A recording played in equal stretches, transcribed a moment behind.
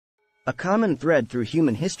A common thread through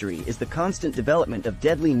human history is the constant development of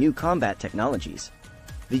deadly new combat technologies.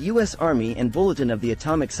 The US Army and Bulletin of the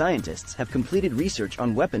Atomic Scientists have completed research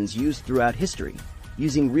on weapons used throughout history,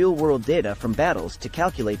 using real-world data from battles to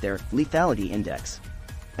calculate their lethality index.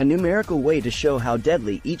 A numerical way to show how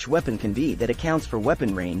deadly each weapon can be that accounts for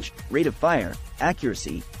weapon range, rate of fire,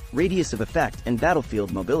 accuracy, radius of effect, and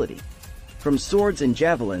battlefield mobility. From swords and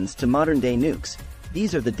javelins to modern-day nukes,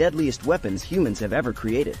 these are the deadliest weapons humans have ever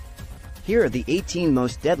created. Here are the 18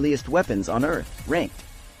 most deadliest weapons on Earth, ranked.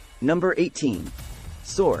 Number 18.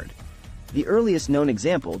 Sword. The earliest known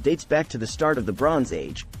example dates back to the start of the Bronze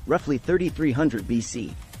Age, roughly 3300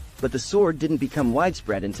 BC. But the sword didn't become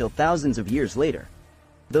widespread until thousands of years later.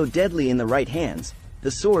 Though deadly in the right hands,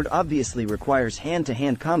 the sword obviously requires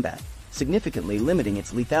hand-to-hand combat, significantly limiting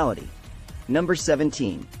its lethality. Number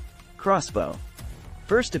 17. Crossbow.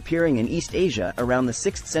 First appearing in East Asia around the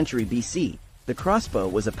 6th century BC, the crossbow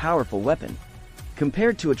was a powerful weapon.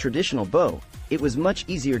 Compared to a traditional bow, it was much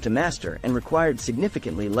easier to master and required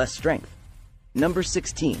significantly less strength. Number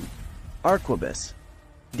 16. Arquebus.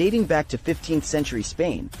 Dating back to 15th century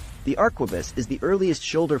Spain, the arquebus is the earliest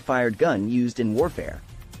shoulder-fired gun used in warfare.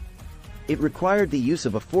 It required the use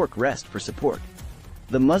of a fork rest for support.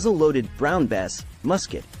 The muzzle-loaded brown bess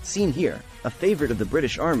musket, seen here, a favorite of the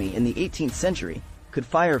British Army in the 18th century, could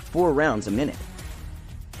fire 4 rounds a minute.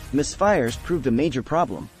 Misfires proved a major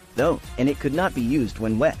problem, though, and it could not be used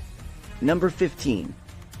when wet. Number 15.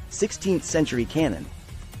 16th century cannon.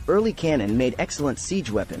 Early cannon made excellent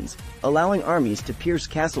siege weapons, allowing armies to pierce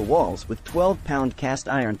castle walls with 12-pound cast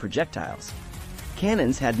iron projectiles.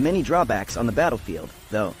 Cannons had many drawbacks on the battlefield,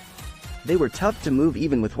 though. They were tough to move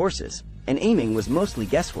even with horses, and aiming was mostly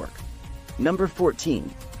guesswork. Number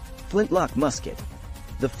 14. Flintlock musket.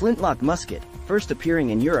 The flintlock musket, first appearing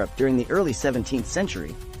in Europe during the early 17th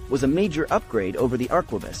century, was a major upgrade over the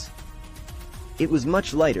arquebus. It was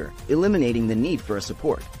much lighter, eliminating the need for a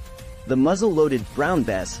support. The muzzle-loaded brown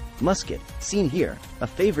bess musket, seen here, a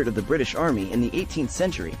favorite of the British Army in the 18th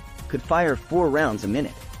century, could fire 4 rounds a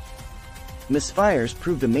minute. Misfires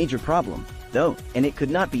proved a major problem, though, and it could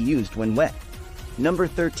not be used when wet. Number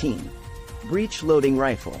 13. Breech-loading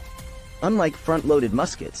rifle. Unlike front-loaded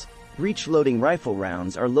muskets, breech-loading rifle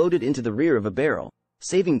rounds are loaded into the rear of a barrel,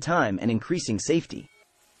 saving time and increasing safety.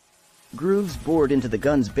 Grooves bored into the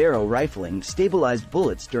gun's barrel rifling stabilized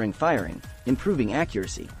bullets during firing, improving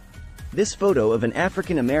accuracy. This photo of an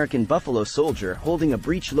African-American buffalo soldier holding a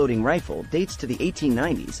breech-loading rifle dates to the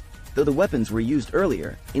 1890s, though the weapons were used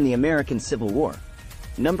earlier, in the American Civil War.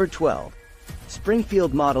 Number 12.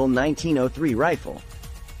 Springfield Model 1903 rifle.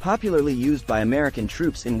 Popularly used by American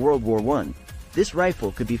troops in World War I, this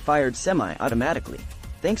rifle could be fired semi-automatically,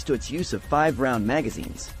 thanks to its use of 5-round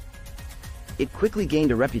magazines. It quickly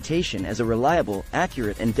gained a reputation as a reliable,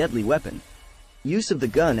 accurate, and deadly weapon. Use of the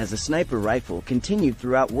gun as a sniper rifle continued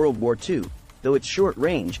throughout World War II, though its short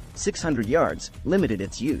range, 600 yards, limited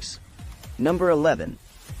its use. Number 11.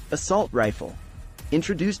 Assault rifle.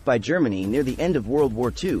 Introduced by Germany near the end of World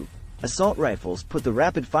War II, assault rifles put the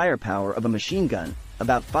rapid firepower of a machine gun,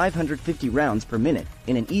 about 550 rounds per minute,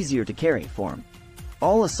 in an easier-to-carry form.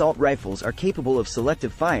 All assault rifles are capable of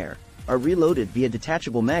selective fire, are reloaded via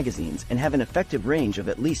detachable magazines, and have an effective range of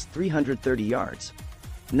at least 330 yards.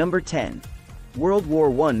 Number 10. World War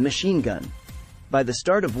I machine gun. By the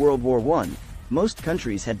start of World War I, most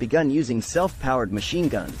countries had begun using self-powered machine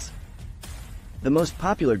guns. The most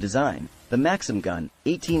popular design, the Maxim gun,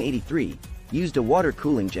 1883, used a water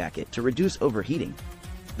cooling jacket to reduce overheating.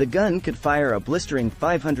 The gun could fire a blistering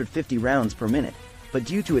 550 rounds per minute, but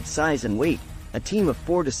due to its size and weight, a team of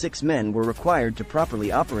 4 to 6 men were required to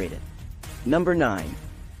properly operate it. Number 9.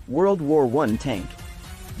 World War I tank.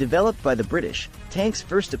 Developed by the British, tanks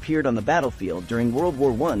first appeared on the battlefield during World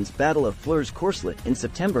War I's Battle of Flers-Courcelette in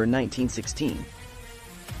September 1916.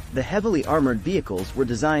 The heavily armored vehicles were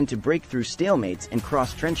designed to break through stalemates and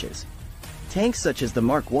cross trenches. Tanks such as the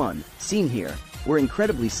Mark I, seen here, were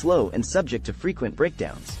incredibly slow and subject to frequent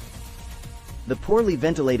breakdowns. The poorly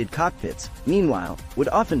ventilated cockpits, meanwhile, would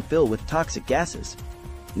often fill with toxic gases.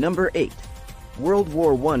 Number 8. World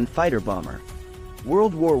War I fighter bomber.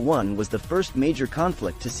 World War I was the first major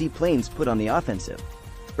conflict to see planes put on the offensive.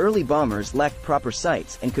 Early bombers lacked proper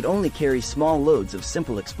sights and could only carry small loads of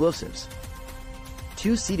simple explosives.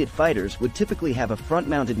 2-seated fighters would typically have a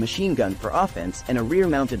front-mounted machine gun for offense and a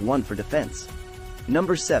rear-mounted one for defense.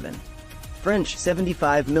 Number 7. French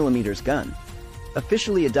 75mm gun.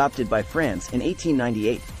 Officially adopted by France in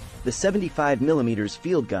 1898, the 75mm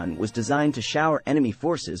field gun was designed to shower enemy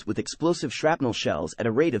forces with explosive shrapnel shells at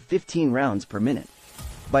a rate of 15 rounds per minute.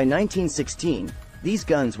 By 1916, These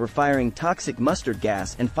guns were firing toxic mustard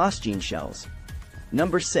gas and phosgene shells.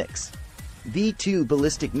 Number 6. V-2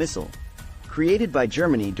 ballistic missile. Created by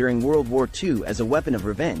Germany during World War II as a weapon of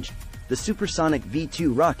revenge, the supersonic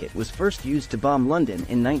V-2 rocket was first used to bomb London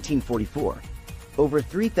in 1944. Over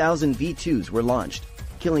 3,000 V-2s were launched,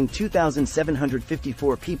 killing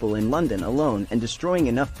 2,754 people in London alone and destroying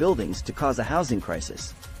enough buildings to cause a housing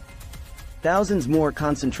crisis. Thousands more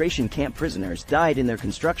concentration camp prisoners died in their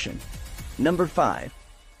construction. Number 5.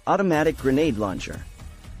 Automatic grenade launcher.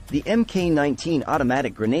 The Mk-19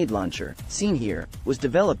 automatic grenade launcher, seen here, was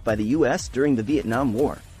developed by the US during the Vietnam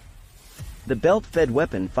War. The belt-fed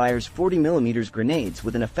weapon fires 40mm grenades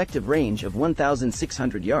with an effective range of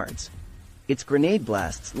 1,600 yards. Its grenade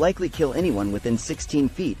blasts likely kill anyone within 16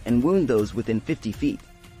 feet and wound those within 50 feet.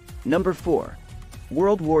 Number 4.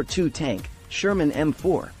 World War II tank, Sherman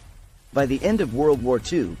M4. By the end of World War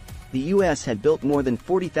II, the US had built more than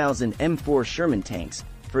 40,000 M4 Sherman tanks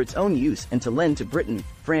for its own use and to lend to Britain,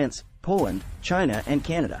 France, Poland, China, and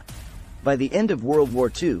Canada. By the end of World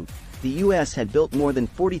War II, the US had built more than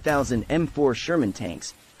 40,000 M4 Sherman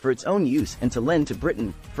tanks for its own use and to lend to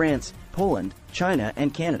Britain, France, Poland, China,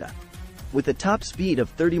 and Canada. With a top speed of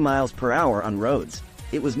 30 miles per hour on roads,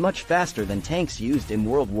 it was much faster than tanks used in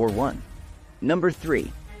World War I. Number 3.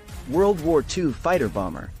 World War II fighter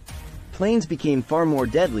bomber. Planes became far more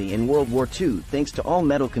deadly in World War II thanks to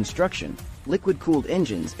all-metal construction, liquid-cooled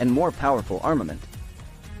engines, and more powerful armament.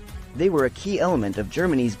 They were a key element of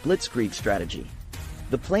Germany's blitzkrieg strategy.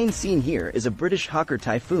 The plane seen here is a British Hawker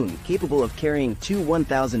Typhoon capable of carrying two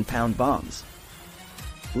 1,000-pound bombs.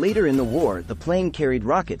 Later in the war, the plane carried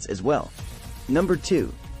rockets as well. Number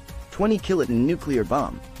 2. 20-kiloton nuclear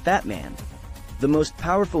bomb, Fat Man. The most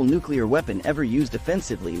powerful nuclear weapon ever used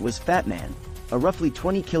offensively was Fat Man, a roughly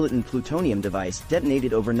 20-kiloton plutonium device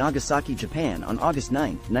detonated over Nagasaki, Japan on August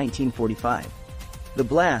 9, 1945. The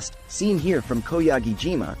blast, seen here from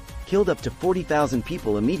Koyagijima, killed up to 40,000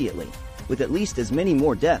 people immediately, with at least as many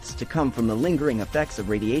more deaths to come from the lingering effects of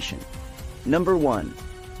radiation. Number 1.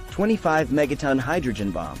 25-megaton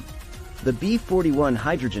hydrogen bomb. The B-41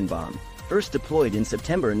 hydrogen bomb, first deployed in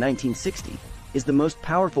September 1960, is the most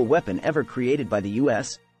powerful weapon ever created by the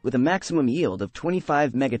US, with a maximum yield of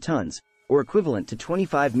 25 megatons, or equivalent to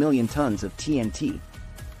 25 million tons of TNT.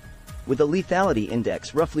 With a lethality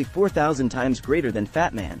index roughly 4,000 times greater than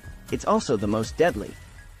Fat Man, it's also the most deadly.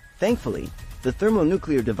 Thankfully, the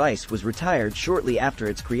thermonuclear device was retired shortly after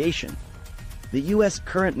its creation. The US'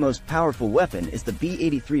 current most powerful weapon is the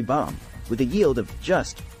B-83 bomb, with a yield of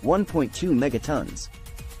just 1.2 megatons.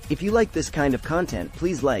 If you like this kind of content,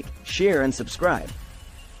 please like, share, and subscribe.